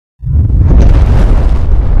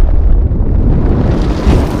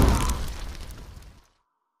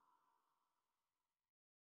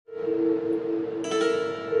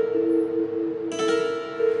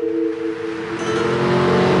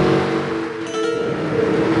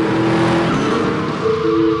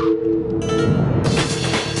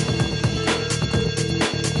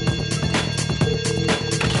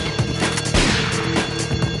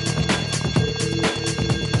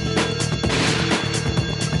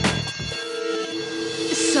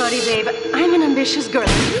sorry, babe. I'm an ambitious girl.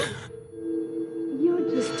 You're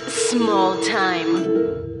just small time.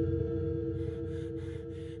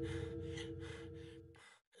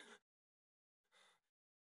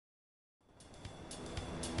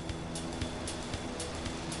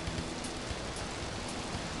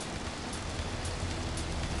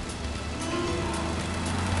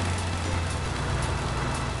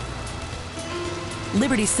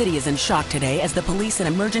 Liberty City is in shock today as the police and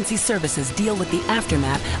emergency services deal with the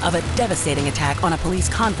aftermath of a devastating attack on a police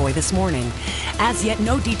convoy this morning. As yet,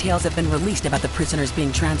 no details have been released about the prisoners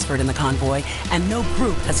being transferred in the convoy, and no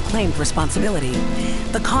group has claimed responsibility.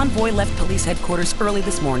 The convoy left police headquarters early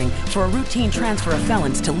this morning for a routine transfer of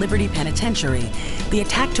felons to Liberty Penitentiary. The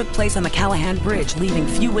attack took place on the Callahan Bridge, leaving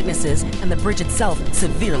few witnesses and the bridge itself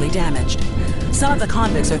severely damaged. Some of the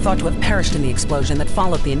convicts are thought to have perished in the explosion that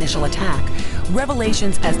followed the initial attack.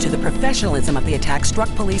 Revelations as to the professionalism of the attack struck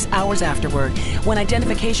police hours afterward, when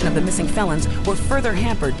identification of the missing felons were further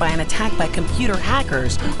hampered by an attack by computer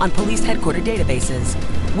hackers on police headquarters databases.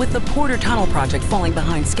 With the Porter Tunnel project falling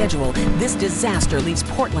behind schedule, this disaster leaves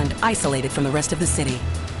Portland isolated from the rest of the city.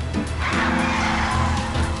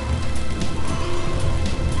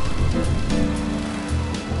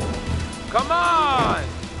 Come on!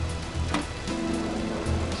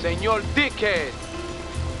 Señor Dickhead!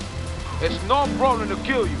 It's no problem to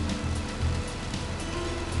kill you.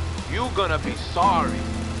 You gonna be sorry.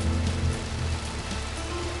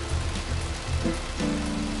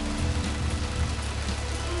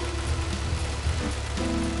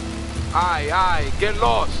 Aye, get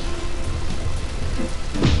lost.